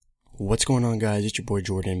What's going on, guys? It's your boy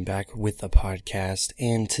Jordan back with a podcast,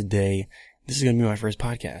 and today, this is going to be my first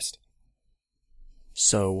podcast.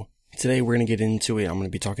 So, today we're going to get into it. I'm going to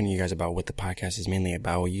be talking to you guys about what the podcast is mainly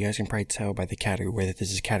about. You guys can probably tell by the category that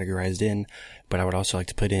this is categorized in, but I would also like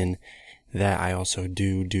to put in that I also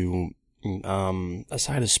do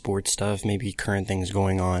aside of sports stuff, maybe current things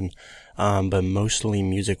going on, but mostly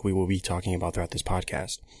music we will be talking about throughout this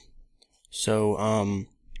podcast. So,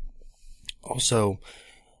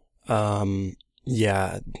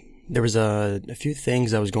 there was a few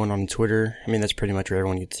things that was going on Twitter. I mean, that's pretty much where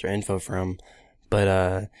everyone gets their info from.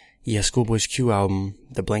 But, Schoolboy's Q album,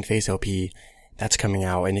 the Blank Face LP, that's coming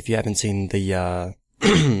out. And if you haven't seen the,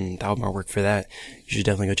 the album artwork for that, you should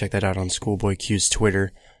definitely go check that out on Schoolboy Q's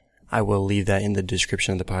Twitter. I will leave that in the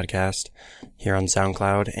description of the podcast here on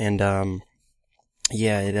SoundCloud. And,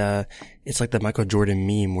 it's like the Michael Jordan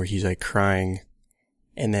meme where he's like crying.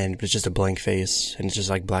 And then it's just a blank face, and it's just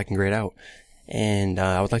like black and grayed out. And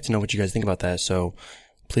I would like to know what you guys think about that. So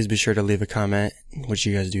please be sure to leave a comment what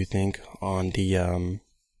you guys do think on the on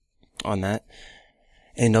that.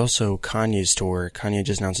 And also Kanye's tour. Kanye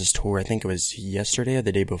just announced his tour. I think it was yesterday or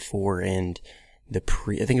the day before, and I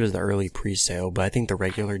think it was the early pre-sale, but I think the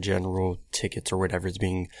regular general tickets or whatever is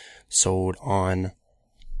being sold on,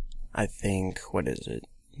 I think, what is it?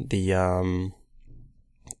 The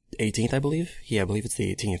 18th, I believe. Yeah, I believe it's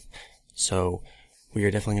the 18th. So we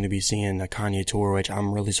are definitely going to be seeing a Kanye tour, which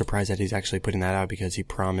I'm really surprised that he's actually putting that out, because he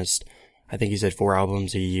promised, I think he said 3 or 4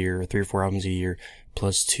 albums a year,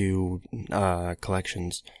 plus 2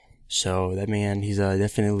 collections. So that man, he's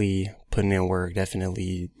definitely putting in work,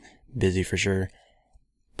 definitely busy for sure.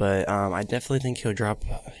 But I definitely think he'll drop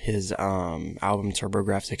his album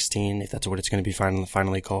TurboGrafx 16, if that's what it's going to be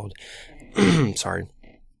finally called. Sorry.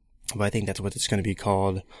 But I think that's what it's going to be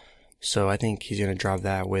called. So I think he's going to drop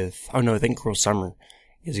that with, I think Cruel Summer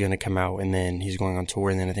is going to come out, and then he's going on tour,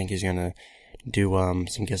 and then I think he's going to do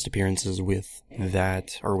some guest appearances with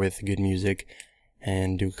that, or with Good Music,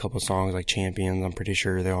 and do a couple songs like Champions. I'm pretty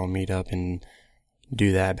sure they'll all meet up and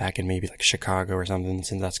do that back in maybe like Chicago or something,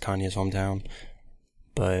 since that's Kanye's hometown.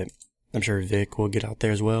 But I'm sure Vic will get out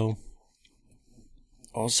there as well.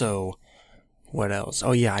 Also, what else?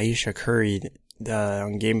 Oh yeah, Ayesha Curry,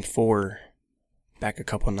 on Game 4, back a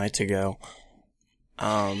couple nights ago.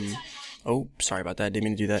 Sorry about that. Didn't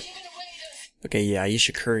mean to do that. Okay, yeah,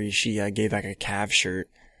 Ayesha Curry, she gave back a Cavs shirt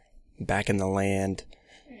back in the land,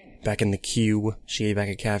 back in the queue. She gave back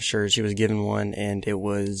a Cavs shirt. She was given one, and it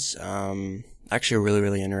was actually really,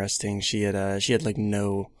 really interesting. She had like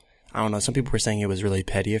no, I don't know. Some people were saying it was really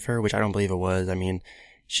petty of her, which I don't believe it was. I mean,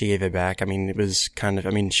 she gave it back. I mean, it was kind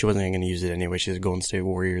of, she wasn't going to use it anyway. She's a Golden State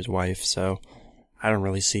Warriors wife, so I don't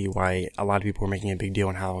really see why a lot of people were making a big deal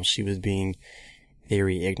on how she was being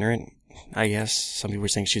very ignorant, I guess. Some people were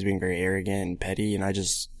saying she was being very arrogant and petty, and I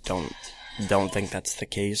just don't think that's the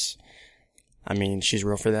case. I mean, she's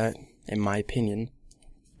real for that, in my opinion.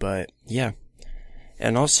 But, yeah.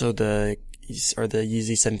 And also the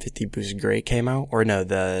Yeezy 750 Boost Gray came out. Or no,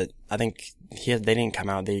 I think they didn't come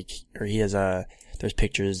out. There's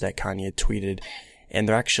pictures that Kanye tweeted, and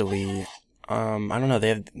they're actually, I don't know,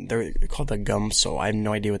 they're called the Gum Sole. I have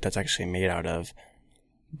no idea what that's actually made out of.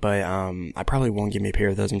 But, I probably won't give me a pair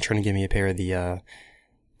of those. I'm trying to get me a pair of the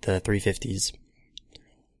 350s.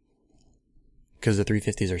 Cause the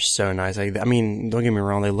 350s are so nice. I mean, don't get me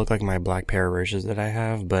wrong, they look like my black pair of Roches that I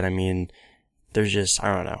have, but I mean, there's just,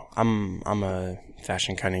 I don't know. I'm a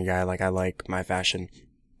fashion kind of guy. Like, I like my fashion.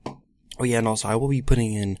 Oh yeah, and also I will be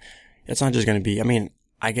putting in, it's not just gonna be,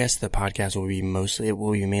 I guess the podcast will be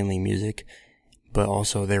mainly music, but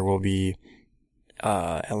also there will be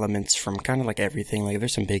elements from kind of like everything. Like,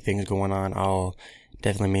 there's some big things going on. I'll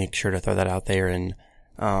definitely make sure to throw that out there and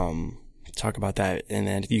talk about that. And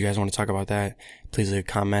then if you guys want to talk about that, please leave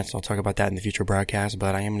comments. I'll talk about that in the future broadcast.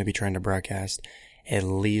 But I am going to be trying to broadcast at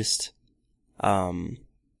least I'm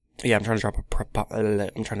trying to drop a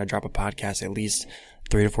podcast at least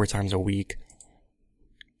 3 to 4 times a week.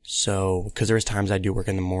 So, because there's times I do work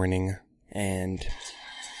in the morning, and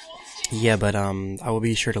yeah, but I will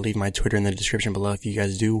be sure to leave my Twitter in the description below if you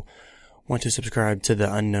guys do want to subscribe to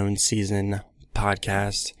the Unknown Season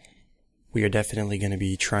podcast. We are definitely going to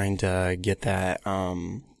be trying to get that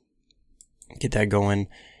going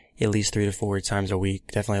at least 3 to 4 times a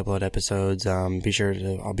week. Definitely upload episodes. I'll be sure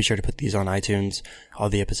to put these on iTunes, all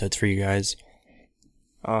the episodes for you guys.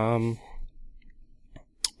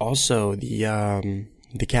 Also,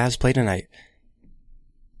 the Cavs play tonight.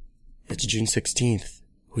 It's June 16th.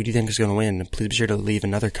 Who do you think is going to win? Please be sure to leave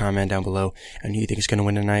another comment down below on who you think is going to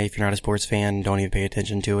win tonight. If you're not a sports fan, don't even pay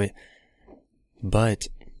attention to it. But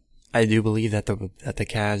I do believe that the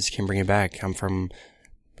Cavs can bring it back. I'm from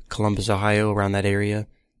Columbus, Ohio, around that area,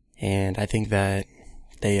 and I think that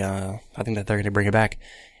they're going to bring it back.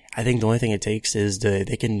 I think the only thing it takes is I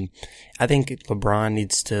think LeBron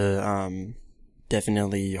needs to,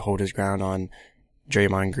 definitely hold his ground on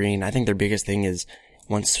Draymond Green. I think their biggest thing is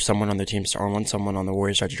once someone on the team or once someone on the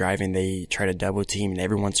Warriors starts driving, they try to double team and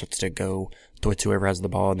everyone starts to go towards whoever has the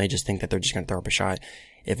ball and they just think that they're just going to throw up a shot.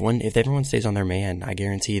 If everyone stays on their man, I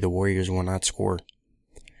guarantee the Warriors will not score.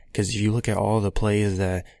 Cause if you look at all the plays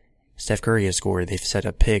that Steph Curry has scored, they've set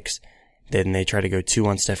up picks, then they try to go 2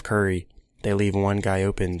 on Steph Curry. They leave one guy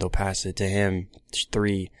open, they'll pass it to him,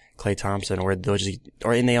 3, Klay Thompson,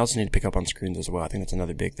 and they also need to pick up on screens as well. I think that's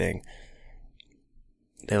another big thing.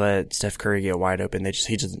 They let Steph Curry get wide open. I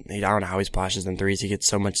don't know how he splashes in threes. He gets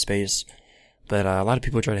so much space. But, a lot of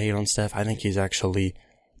people try to hate on Steph. I think he's actually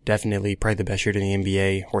definitely probably the best shooter in the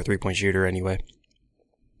NBA, or 3-point shooter anyway.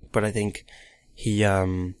 But I think he, I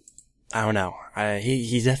don't know.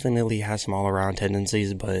 He definitely has some all-around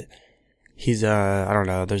tendencies, but he's, I don't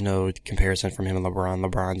know. There's no comparison from him and LeBron.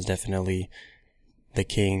 LeBron's definitely the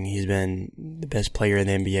king. He's been the best player in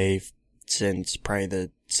the NBA since probably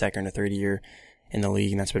the second or third year in the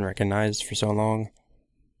league, and that's been recognized for so long.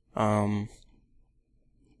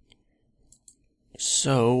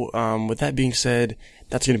 With that being said,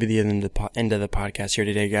 that's going to be the end of the podcast here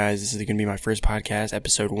today, guys. This is going to be my first podcast,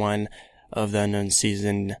 episode 1 of the Unknown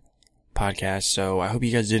Season podcast. So I hope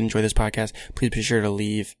you guys did enjoy this podcast. Please be sure to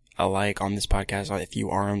leave a like on this podcast. If you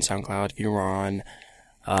are on SoundCloud, if you are on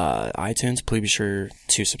iTunes, please be sure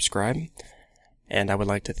to subscribe. And I would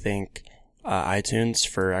like to thank iTunes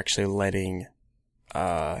for actually letting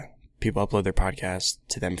people upload their podcasts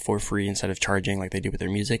to them for free instead of charging like they do with their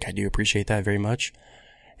music. I do appreciate that very much.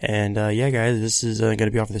 And yeah, guys, this is going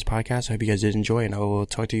to be all for this podcast. I hope you guys did enjoy, and I will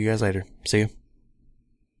talk to you guys later. See you.